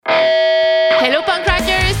Hello punk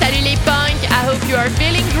rockers, salut les punks, I hope you are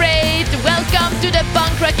feeling great. Welcome to the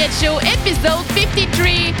Punk Rocket Show episode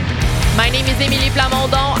 53. My name is Émilie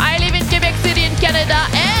Plamondon, I live in Quebec City in Canada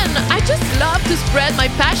and I just love to spread my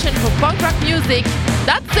passion for punk rock music.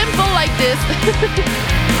 That's simple like this.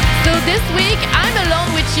 So this week I'm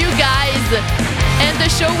alone with you guys and the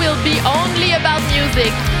show will be only about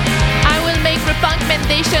music. I will make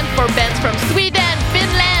rePUNKmmendations for bands from Sweden,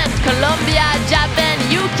 Finland, Colombia, Japan,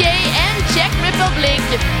 UK and Czech Republic.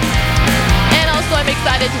 And also I'm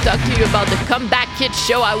excited to talk to you about the Comeback Kid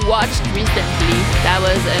show I watched recently. That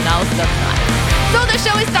was an awesome night. So the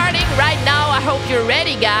show is starting right now. I hope you're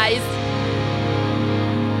ready, guys.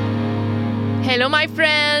 Hello my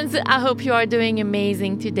friends. I hope you are doing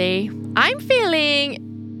amazing today. I'm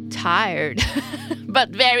feeling tired, but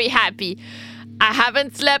very happy. I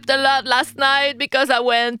haven't slept a lot last night because I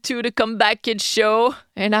went to the Comeback Kid show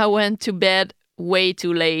and I went to bed way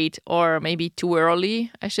too late, or maybe too early,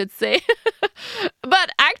 I should say. But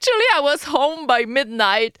actually I was home by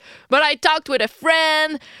midnight, but I talked with a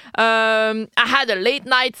friend, I had a late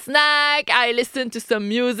night snack, I listened to some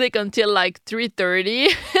music until like 3:30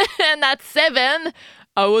 and at 7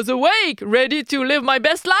 I was awake, ready to live my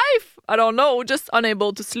best life. I don't know, just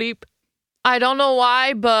unable to sleep. I don't know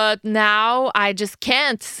why, but now I just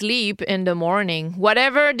can't sleep in the morning.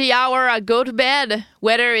 Whatever the hour I go to bed,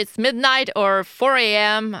 whether it's midnight or 4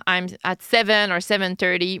 a.m., I'm at 7 or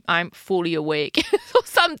 7:30, I'm fully awake. So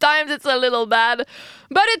sometimes it's a little bad,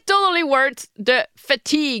 but it totally worth the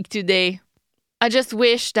fatigue today. I just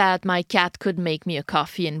wish that my cat could make me a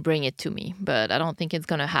coffee and bring it to me, but I don't think it's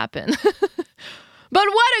gonna happen. But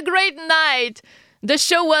what a great night! The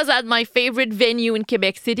show was at my favorite venue in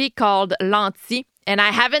Quebec City called Lanty, and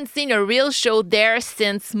I haven't seen a real show there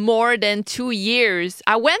since more than 2 years.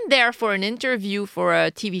 I went there for an interview for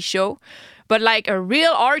a TV show, but like a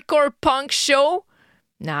real hardcore punk show?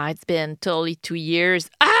 Nah, it's been totally 2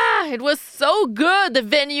 years. It was so good. The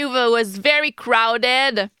venue was very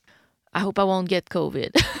crowded. I hope I won't get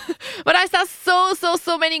COVID. But I saw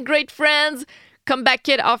so many great friends. Comeback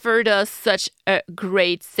Kid offered us such a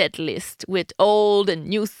great set list with old and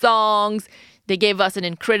new songs. They gave us an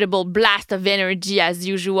incredible blast of energy as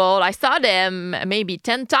usual. I saw them maybe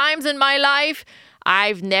 10 times in my life.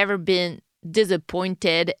 I've never been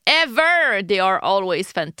disappointed ever. They are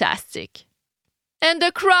always fantastic. And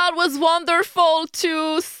the crowd was wonderful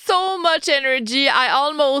too. So much energy. I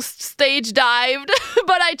almost stage dived,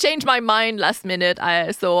 but I changed my mind last minute.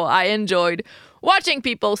 So I enjoyed watching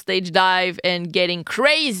people stage dive and getting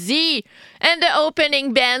crazy. And the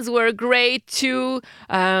opening bands were great too,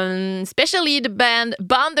 especially the band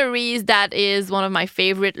Boundaries. That is one of my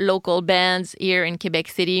favorite local bands here in Quebec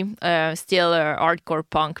City. Still hardcore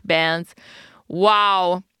punk bands.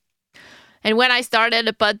 Wow. And when I started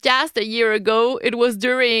the podcast a year ago, it was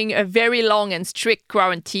during a very long and strict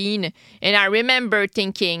quarantine. And I remember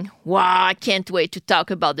thinking, wow, I can't wait to talk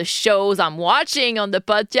about the shows I'm watching on the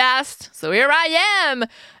podcast. So here I am.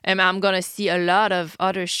 And I'm going to see a lot of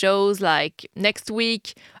other shows. Like next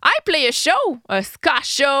week, I play a show, a ska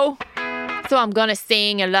show. So I'm going to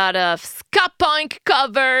sing a lot of ska punk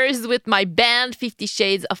covers with my band 50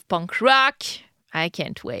 Shades of Punk Rock. I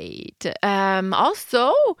can't wait.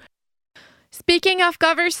 Also, speaking of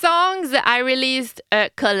cover songs, I released a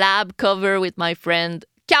collab cover with my friend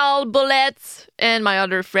Carl Bullet and my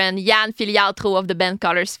other friend Yann Filiatro of the band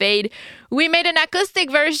Colors Fade. We made an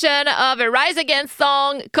acoustic version of a Rise Against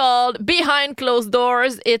song called Behind Closed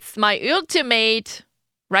Doors. It's my ultimate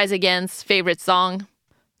Rise Against favorite song.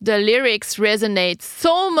 The lyrics resonate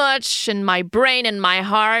so much in my brain and my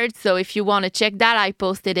heart. So if you want to check that, I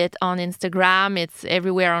posted it on Instagram. It's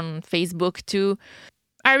everywhere on Facebook too.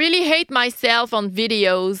 I really hate myself on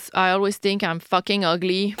videos. I always think I'm fucking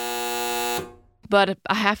ugly. But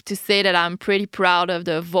I have to say that I'm pretty proud of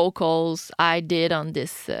the vocals I did on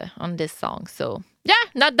this song. So yeah,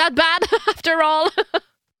 not that bad after all.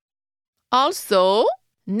 Also,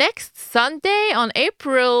 next Sunday on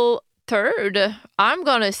April 3rd, I'm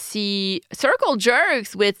gonna see Circle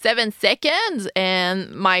Jerks with 7 Seconds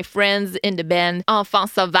and my friends in the band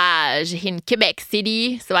Enfants Sauvages in Quebec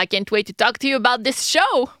City. So I can't wait to talk to you about this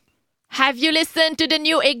show. Have you listened to the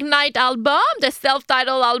new Ignite album, the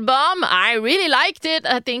self-titled album? I really liked it.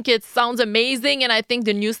 I think it sounds amazing and I think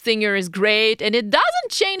the new singer is great. And it doesn't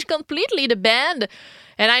change completely the band.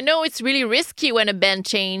 And I know it's really risky when a band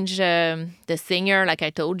change the singer, like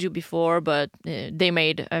I told you before, but they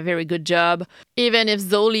made a very good job, even if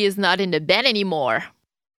Zoli is not in the band anymore.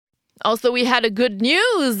 Also, we had a good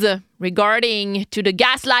news regarding to the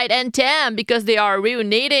Gaslight Anthem because they are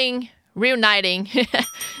reuniting.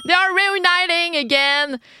 They are reuniting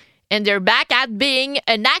again And they're back at being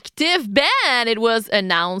an active band. It was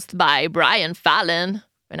announced by Brian Fallon.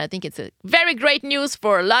 And I think it's a very great news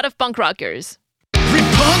for a lot of punk rockers.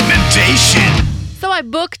 rePUNKmendations. So I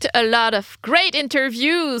booked a lot of great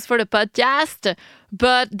interviews for the podcast,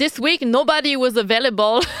 but this week nobody was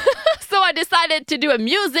available. So I decided to do a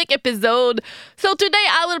music episode. So today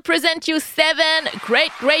I will present you 7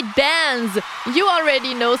 great bands. You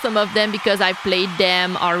already know some of them because I played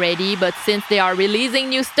them already, but since they are releasing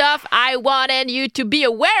new stuff, I wanted you to be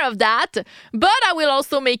aware of that. But I will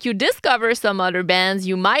also make you discover some other bands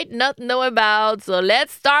you might not know about. So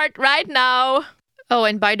let's start right now. Oh,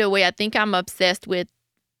 and by the way, I think I'm obsessed with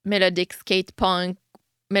melodic skate punk,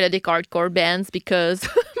 melodic hardcore bands because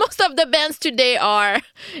most of the bands today are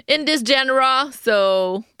in this genre.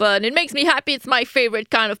 But it makes me happy. It's my favorite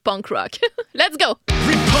kind of punk rock. Let's go.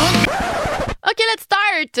 Okay, let's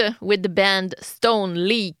start with the band Stone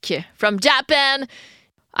Leak from Japan.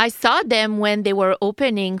 I saw them when they were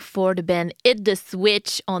opening for the band Hit the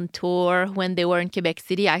Switch on tour when they were in Quebec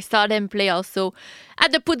City. I saw them play also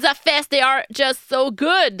at the Puzza Fest. They are just so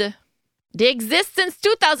good. They exist since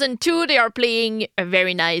 2002. They are playing a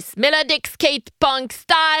very nice melodic skate punk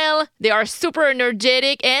style. They are super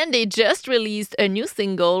energetic and they just released a new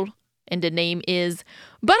single. And the name is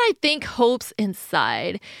But I Think Hope's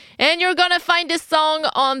Inside. And you're gonna find this song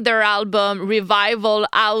on their album Revival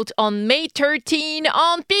out on May 13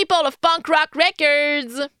 on People of Punk Rock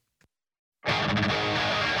Records.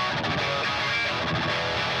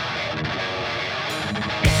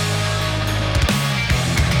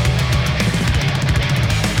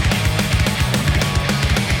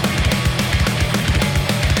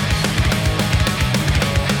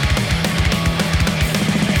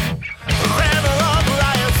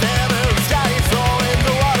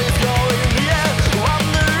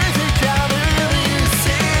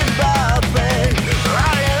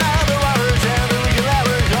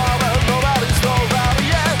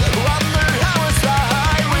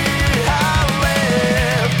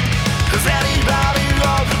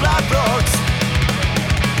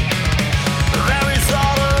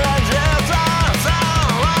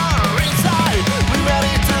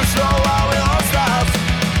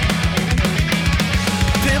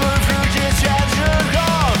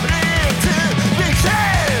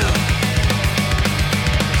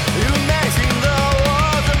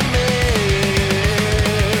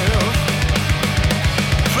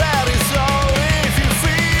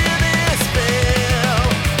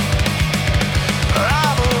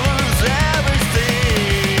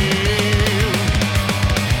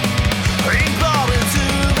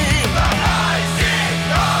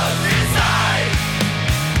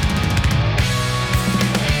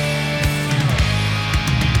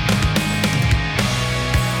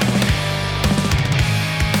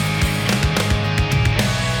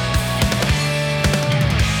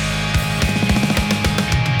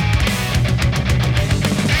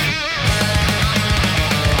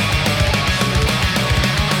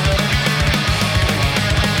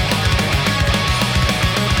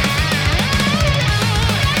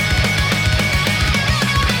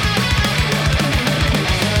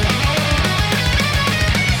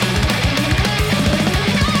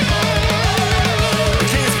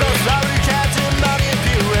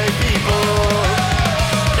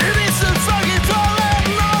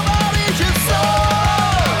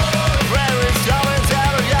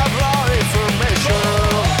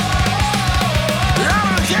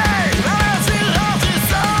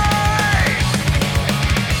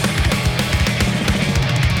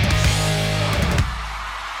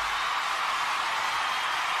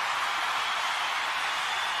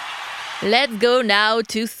 Let's go now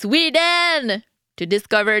to Sweden to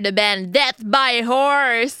discover the band Death by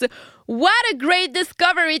Horse. What a great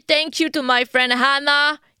discovery. Thank you to my friend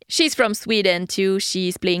Hannah. She's from Sweden too.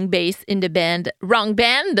 She's playing bass in the band Wrong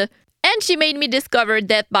Band. And she made me discover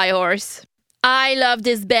Death by Horse. I love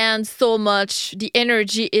this band so much. The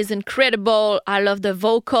energy is incredible. I love the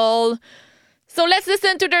vocal. So let's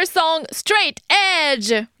listen to their song Straight Edge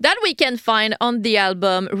that we can find on the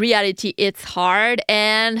album Reality It's Hard.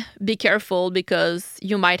 And be careful because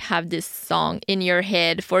you might have this song in your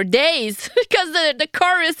head for days because the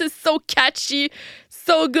chorus is so catchy,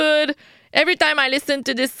 so good. Every time I listen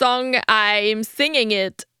to this song, I'm singing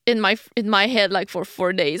it in my head like for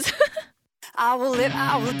 4 days. I will live,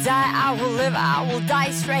 I will die, I will live, I will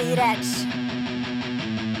die straight edge.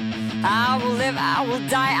 I will live, I will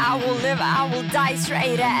die, I will live, I will die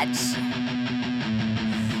straight edge.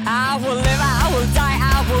 I will live, I will die,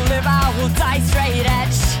 I will live, I will die straight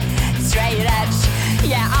edge. Straight edge.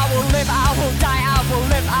 Yeah, I will live, I will die, I will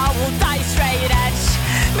live, I will die straight edge.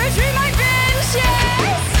 Between my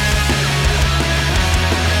benches.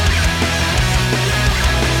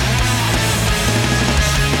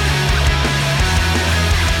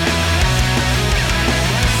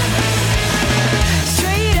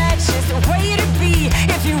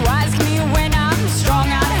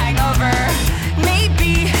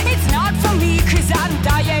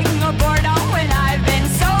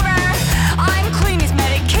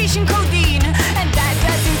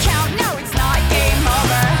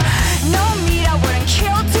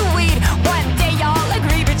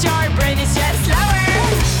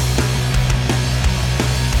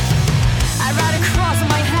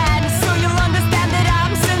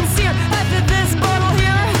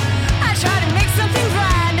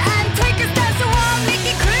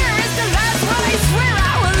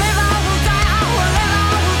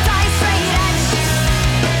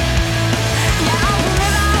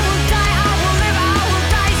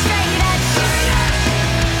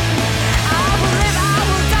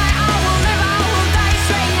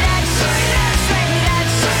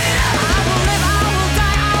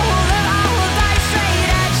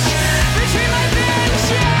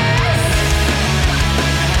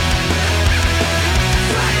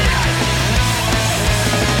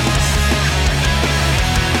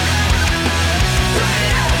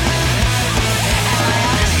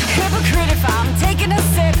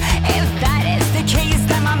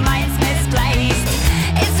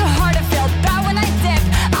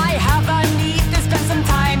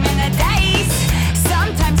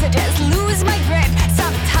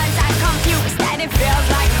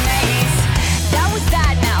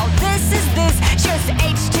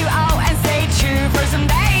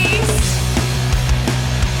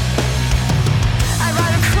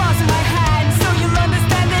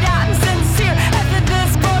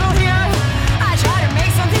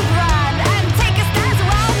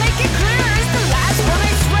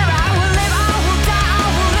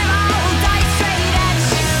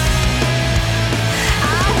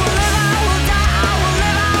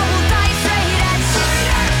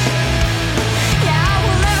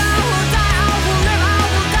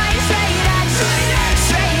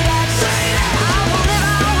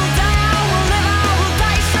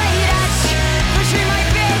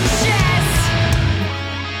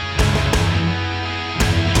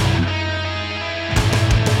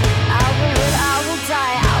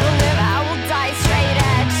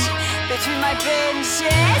 my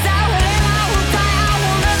binges. I will live, I will die, I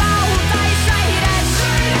will live, I will die straight edge.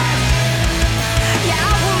 Yeah,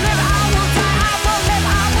 I will live, I will die, I will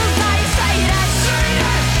live, I will die straight edge.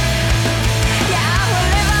 Yeah, I will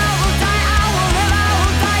live, I will die, I will live, I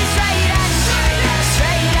will die straight edge.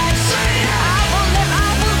 Straight edge. I will live,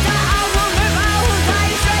 I will die, I will live, I will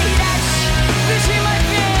die straight edge. Between my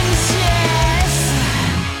binges.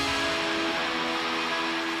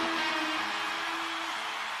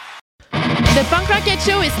 The Punk Rocket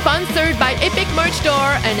Show is sponsored by Epic Merch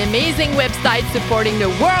Store, an amazing website supporting the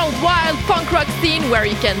worldwide punk rock scene where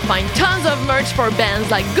you can find tons of merch for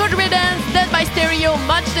bands like Good Riddance, Dead by Stereo,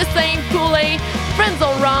 Much the Same, Kool-Aid, Friends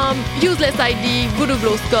on Rum, Useless ID, Voodoo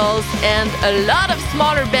Glow Skulls, and a lot of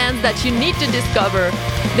smaller bands that you need to discover.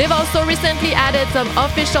 They've also recently added some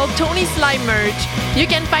official Tony Sly merch. You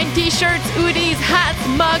can find t-shirts, hoodies, hats,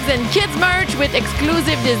 mugs, and kids merch with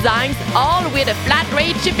exclusive designs, all with a flat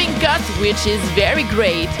rate shipping cost, which is very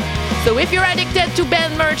great. So if you're addicted to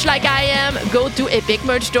band merch like I am, go to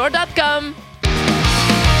epicmerchstore.com.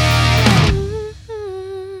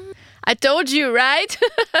 I told you, right?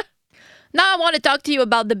 Now I want to talk to you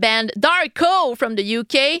about the band Darko from the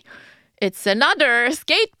UK. It's another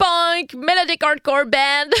skate punk melodic hardcore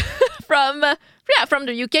band from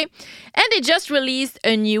the UK, and they just released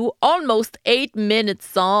a new almost 8-minute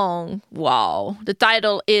song. Wow. The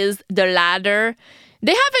title is The Ladder.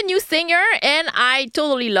 They have a new singer and I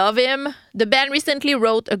totally love him. The band recently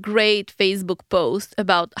wrote a great Facebook post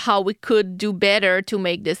about how we could do better to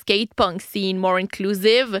make the skate punk scene more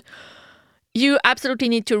inclusive. You absolutely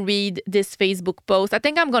need to read this Facebook post. I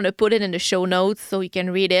think I'm going to put it in the show notes so you can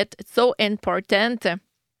read it. It's so important. And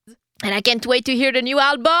I can't wait to hear the new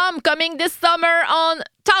album coming this summer on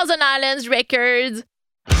Thousand Islands Records.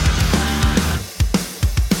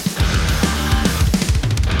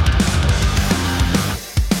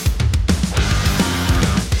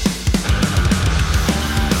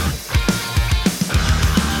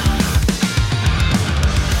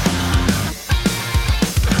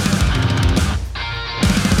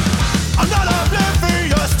 I'm not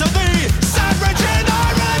oblivious to the savage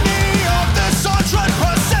irony of this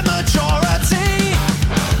entrepreneur majority.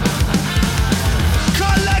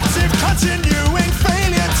 Collective continuing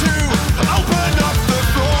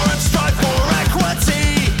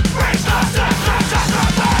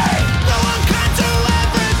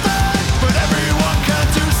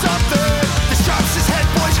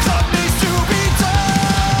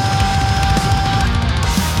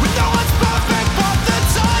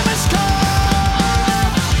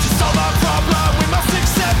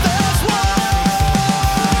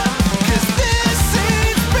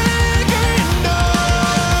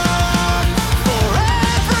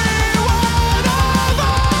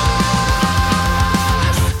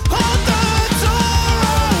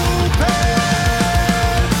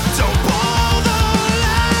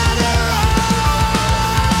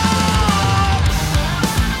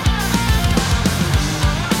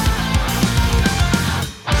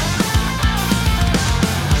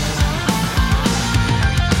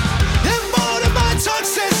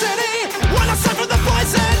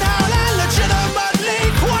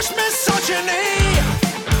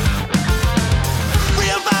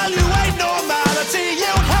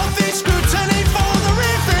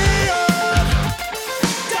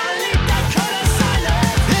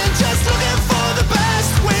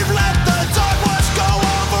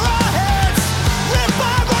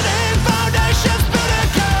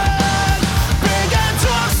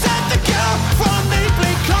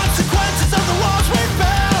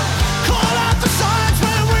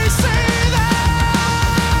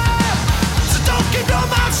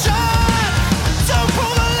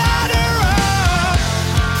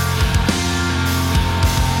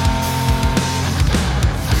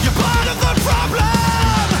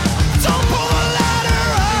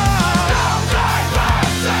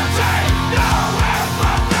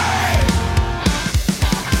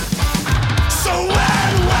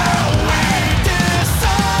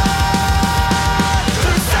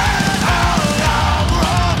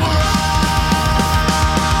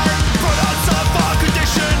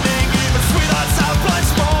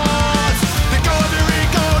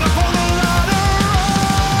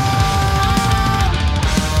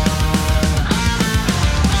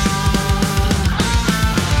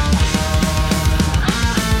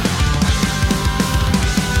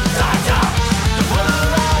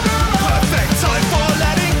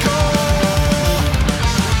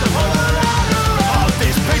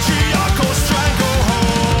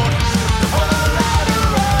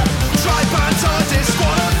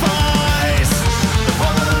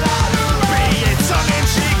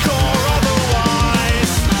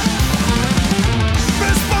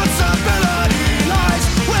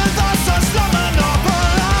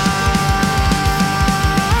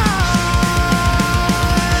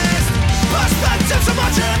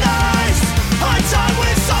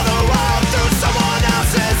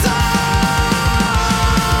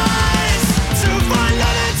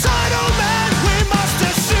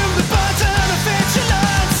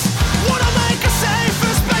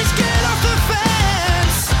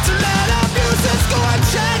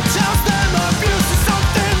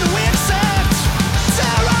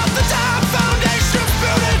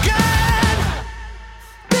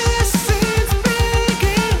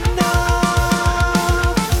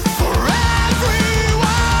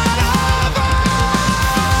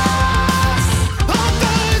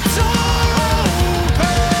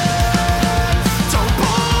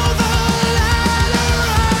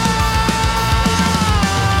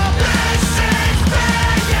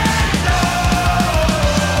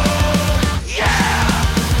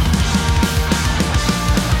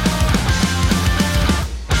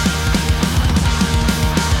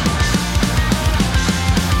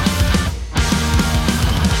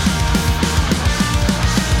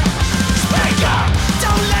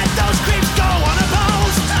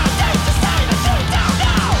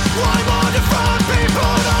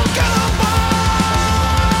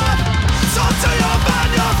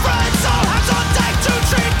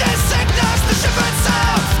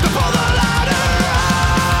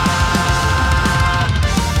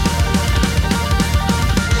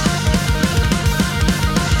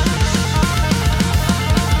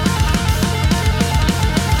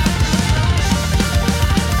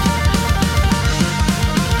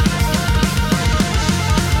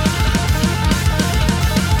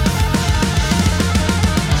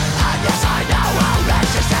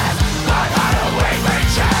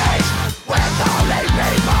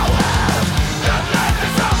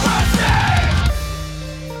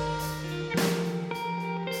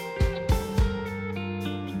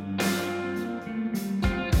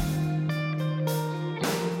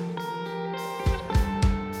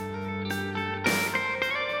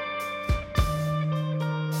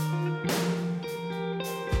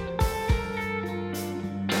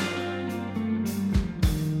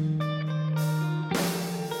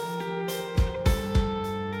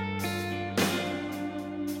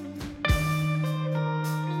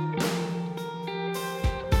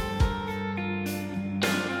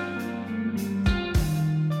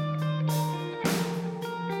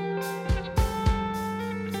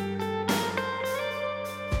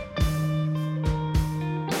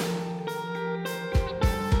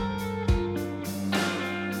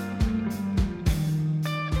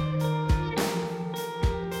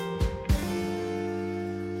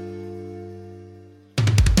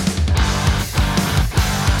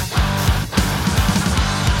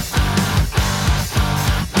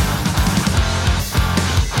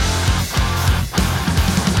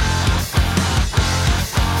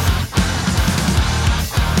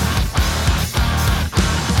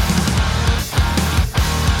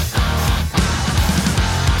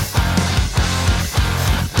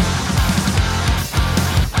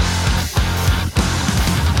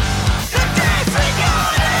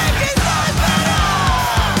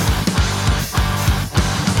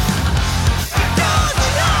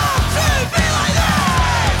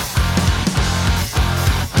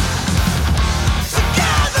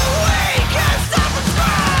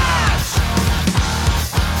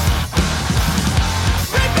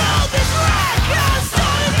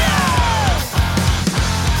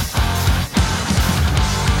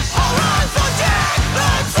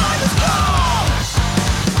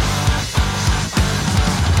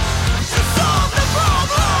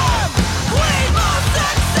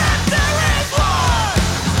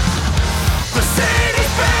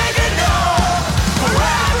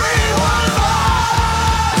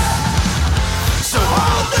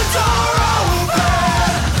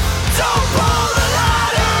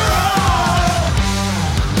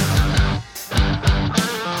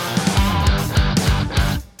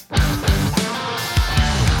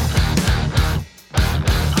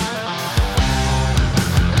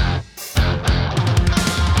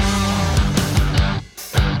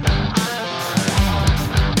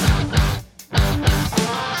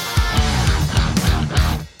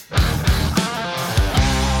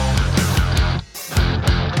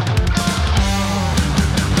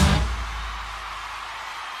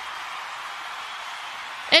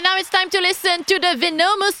And now it's time to listen to the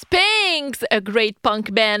Venomous Pinks, a great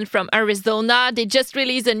punk band from Arizona. They just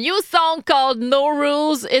released a new song called No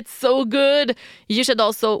Rules. It's so good. You should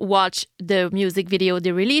also watch the music video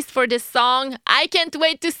they released for this song. I can't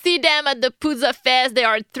wait to see them at the Puzza Fest. They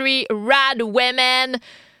are 3 rad women.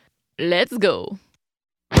 Let's go.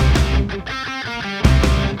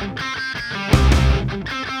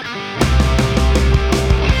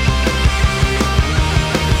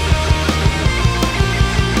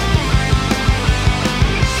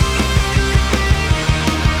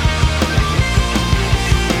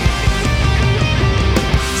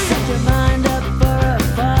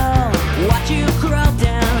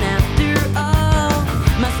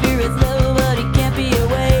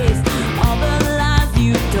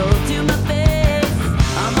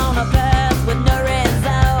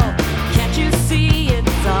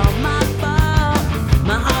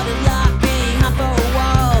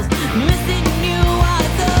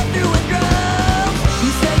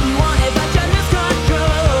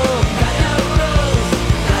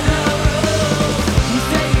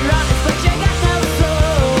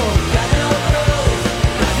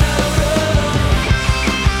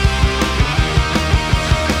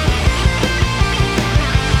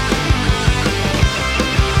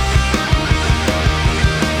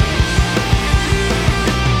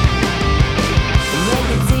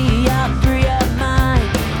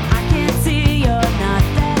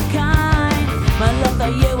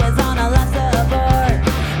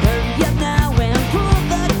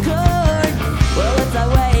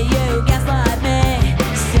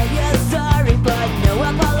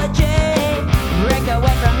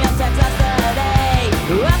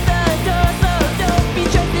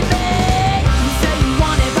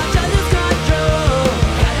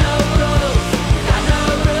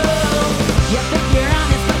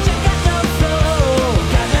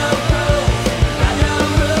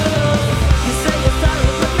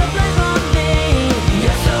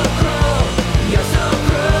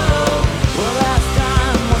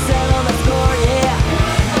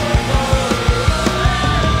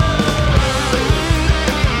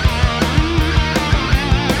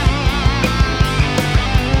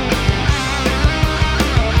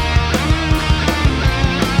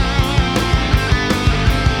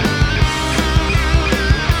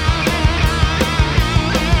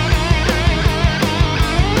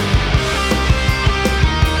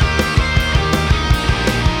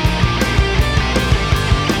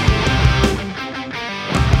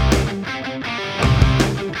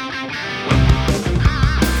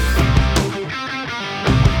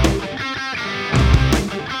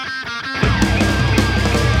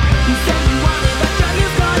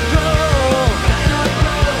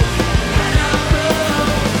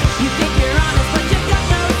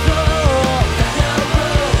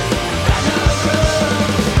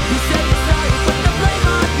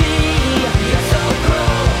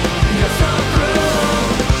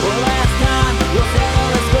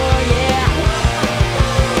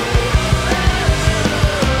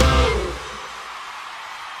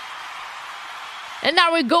 And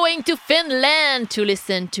now we're going to Finland to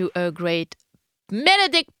listen to a great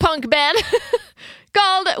melodic punk band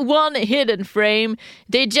called One Hidden Frame.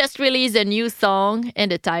 They just released a new song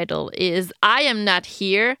and the title is I Am Not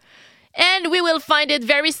Here. And we will find it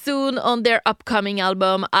very soon on their upcoming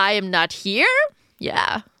album, I Am Not Here.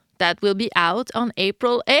 Yeah, that will be out on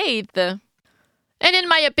April 8th. And in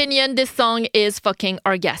my opinion, this song is fucking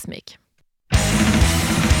orgasmic.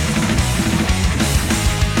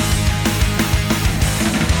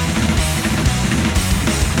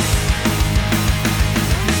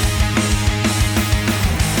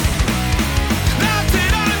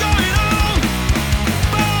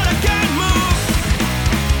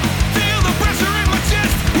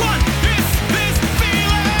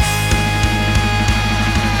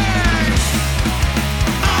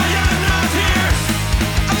 I am not here.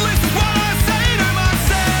 This is what I say to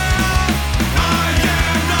myself.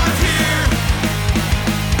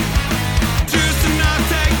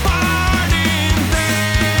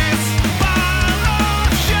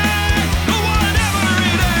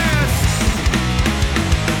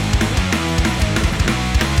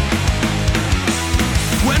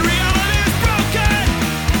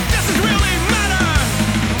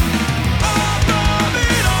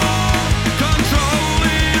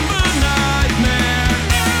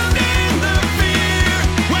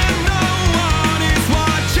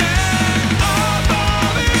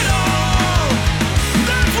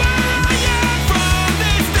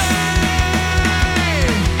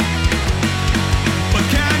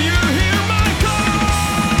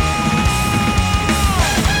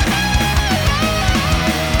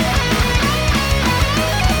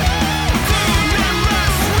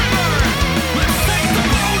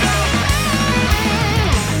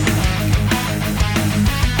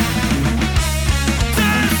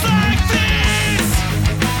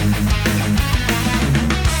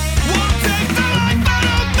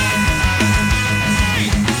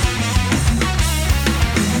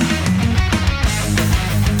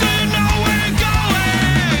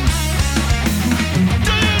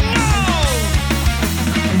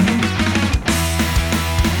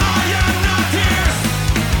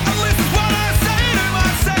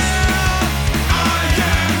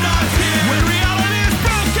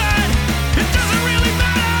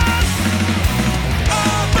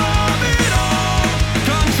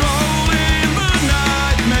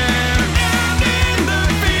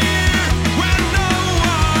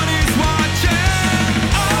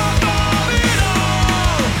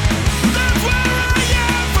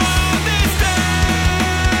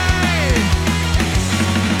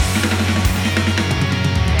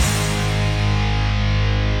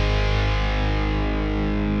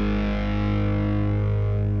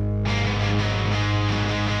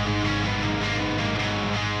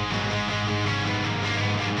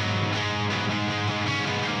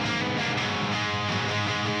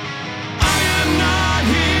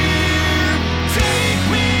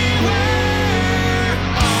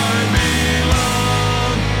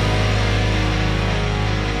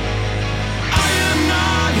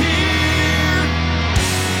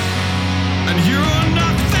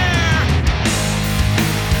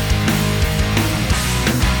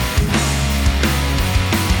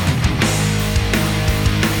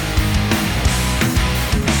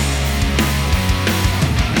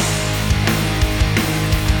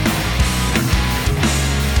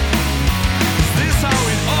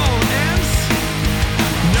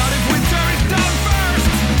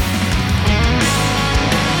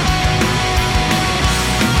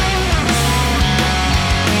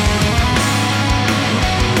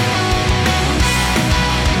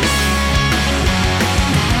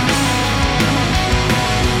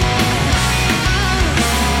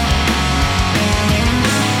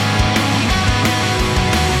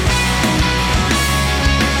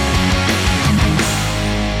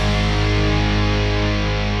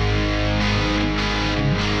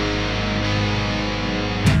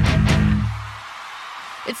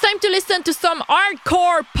 time to listen to some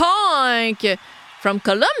hardcore punk from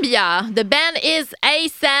Colombia. The band is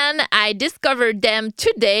ASAN. I discovered them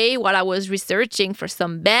today while I was researching for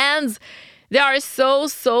some bands. They are so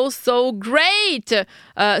great.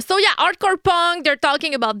 Hardcore punk, they're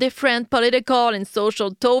talking about different political and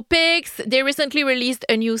social topics. They recently released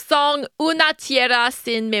a new song, Una Tierra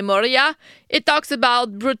Sin Memoria. It talks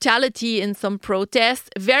about brutality in some protests.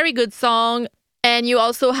 Very good song. And you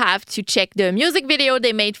also have to check the music video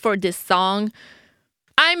they made for this song.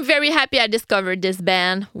 I'm very happy I discovered this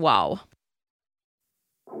band. Wow.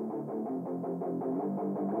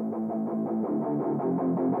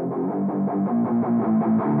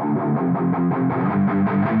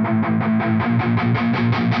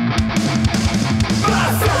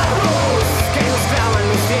 Bastardos que nos clavan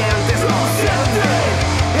los dientes, no sienten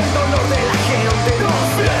el dolor de la gente, no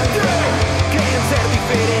sienten, creen ser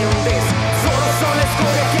diferentes, solo son la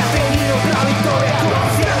escoria que ha tenido otra victoria.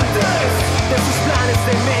 Conscientes de sus planes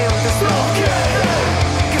dementes, no quieren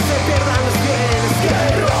que se pierdan los bienes que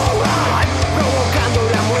roban, provocando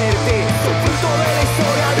la muerte, son fruto de la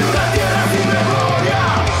historia de una tierra sin memoria.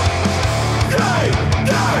 Hey,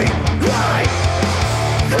 hey, hey,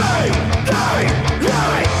 hey, hey.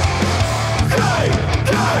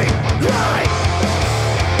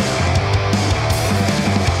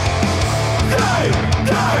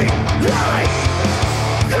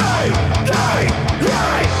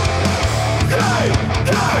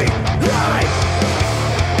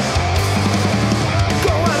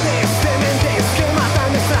 Cobardes, dementes que matan a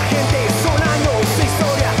nuestra gente, son años de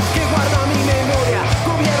historia que guarda mi memoria.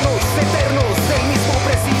 Gobiernos eternos del mismo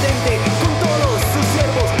presidente, con todos sus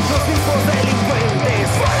siervos, los mismos delincuentes.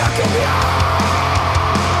 Para cambiar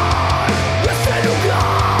este lugar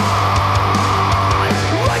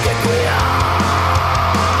hay que cuidar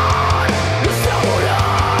nuestra moral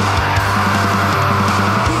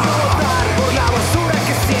y no votar por la basura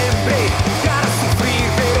que siempre cara a sufrir,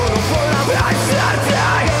 pero no por la venganza.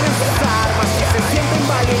 Tienen sus armas y se sienten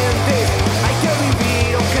valientes, hay que vivir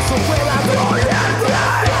aunque eso pueda doler.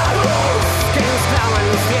 Que nos clavan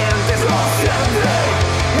los dientes, no sienten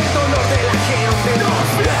el dolor de la gente, no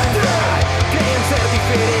sienten, creen ser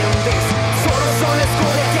diferentes, solo son la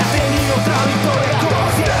escoria que ha tenido otra victoria.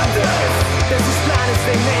 Conscientes de sus planes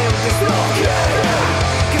dementes, no quieren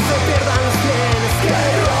que se pierdan los bienes que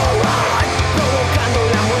roban, provocando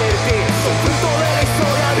la muerte, son fruto de la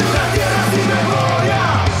historia de una tierra sin memoria.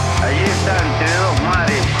 Allí está entre dos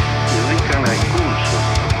mares y ubican recursos.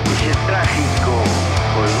 Ese trágico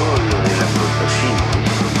polvorio de la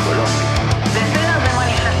fotosíntesis en Colombia. Decenas de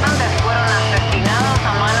manifestantes fueron asesinados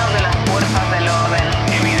a manos de las fuerzas del orden.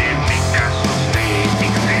 Evidentes casos de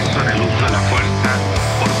exceso en el uso de la fuerza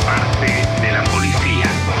por parte de la policía.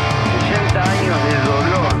 60 años de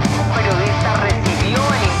dolor. Un periodista recibió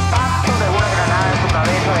el impacto de una granada en su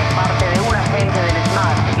cabeza de parte de un agente del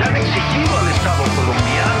SMAT. Le han exigido al Estado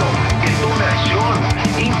colombiano que tome acción.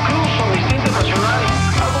 Incluso Amnistía Internacional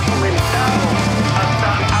ha documentado hasta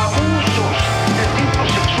abusos de tipo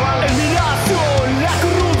sexual. Emigración, la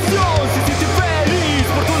corrupción se siente feliz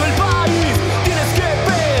por todo el país. Tienes que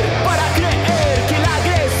ver para creer que la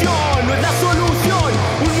agresión no es la solución.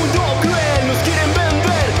 Un mundo cruel nos quieren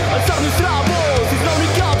vender, alzar nuestra voz es la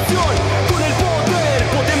única opción. Con el poder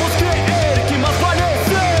podemos creer que más vale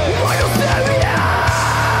ser bueno ser bien.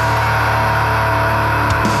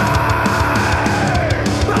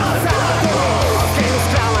 Bastardos que nos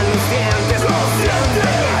clavan los dientes, no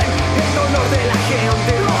sienten el dolor de la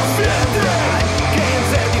gente, no sienten, creen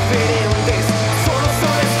ser diferentes, solo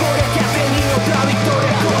son la escoria que ha tenido otra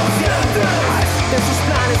victoria. Conscientes de sus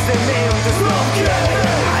planes dementes, no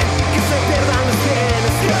quieren que se pierdan los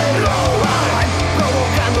bienes que roban,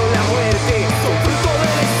 provocando la muerte, son fruto de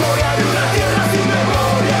la historia de una tierra sin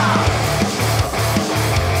memoria.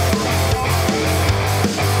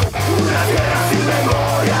 Una tierra sin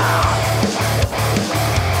memoria.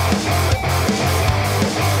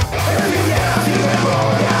 Es mi tierra sin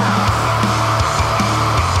memoria.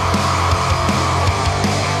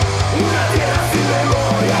 Una tierra sin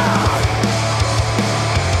memoria.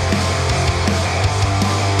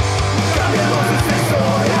 Cambiemos esta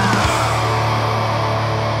historia.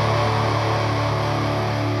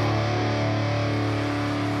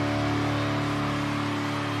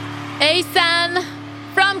 ASAN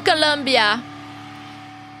from Colombia.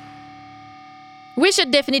 We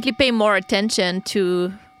should definitely pay more attention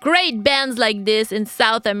to great bands like this in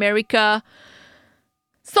South America.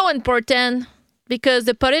 So important because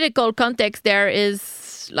the political context there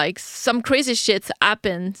is like some crazy shit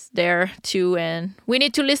happens there too, and we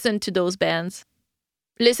need to listen to those bands.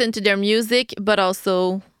 Listen to their music, but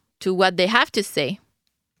also to what they have to say.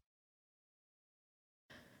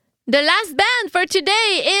 The last band for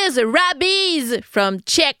today is Rabbies from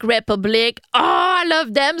Czech Republic. Oh, I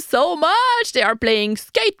love them so much. They are playing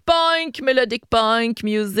skate punk, melodic punk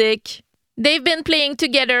music. They've been playing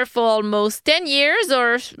together for almost 10 years,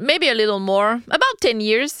 or maybe a little more, about 10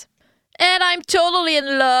 years. And I'm totally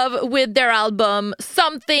in love with their album,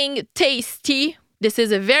 Something Tasty. This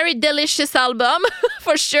is a very delicious album,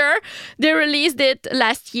 for sure. They released it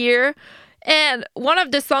last year. And one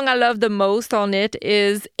of the songs I love the most on it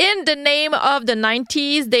is In the Name of the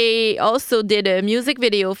 90s. They also did a music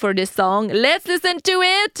video for this song. Let's listen to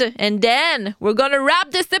it. And then we're going to wrap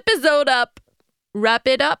this episode up. Wrap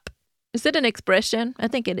it up. Is it an expression? I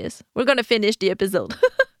think it is. We're going to finish the episode.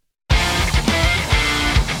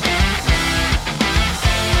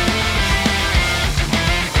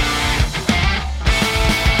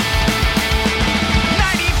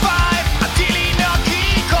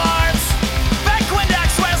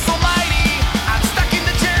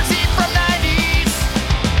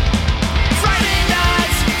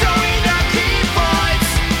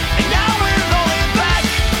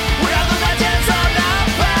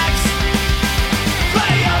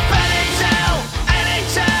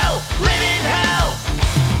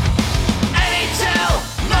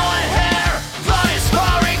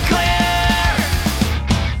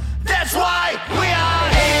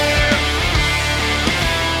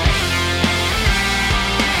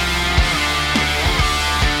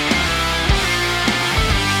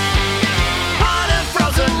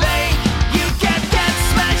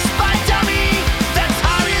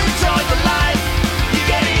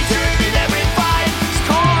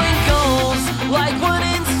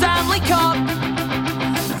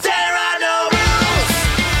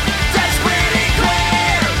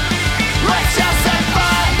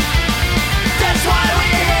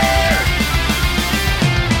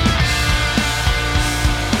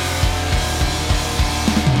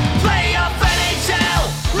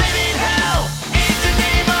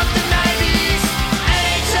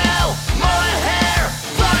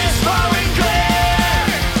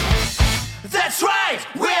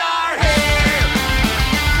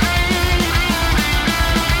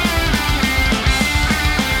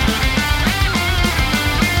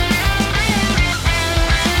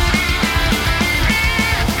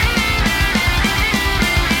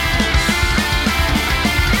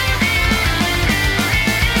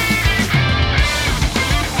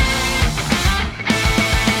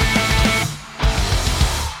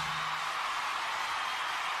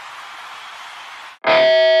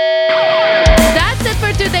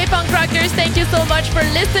 Thank you so much for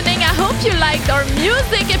listening. I hope you liked our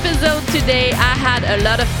music episode today. I had a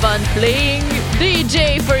lot of fun playing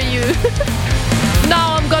DJ for you.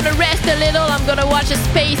 Now I'm gonna rest a little. I'm gonna watch a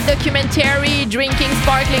space documentary, drinking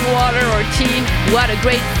sparkling water or tea. What a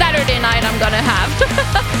great Saturday night I'm gonna have.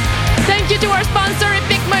 Thank you to our sponsor,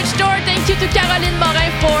 Epic Merch Store. Thank you to Caroline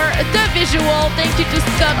Morin for the visual. Thank you to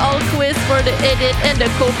Scott Alquist for the edit and the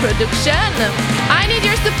co-production. I need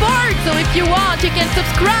your support, so if you want, you can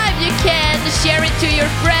subscribe, you can share it to your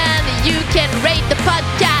friend, you can rate the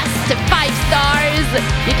podcast 5 stars,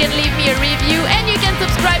 you can leave me a review, and you can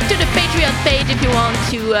subscribe to the Patreon page if you want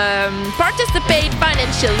to participate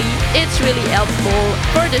financially. It's really helpful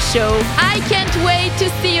for the show. I can't wait to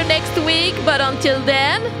see you next week, but until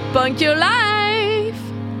then, punk your life!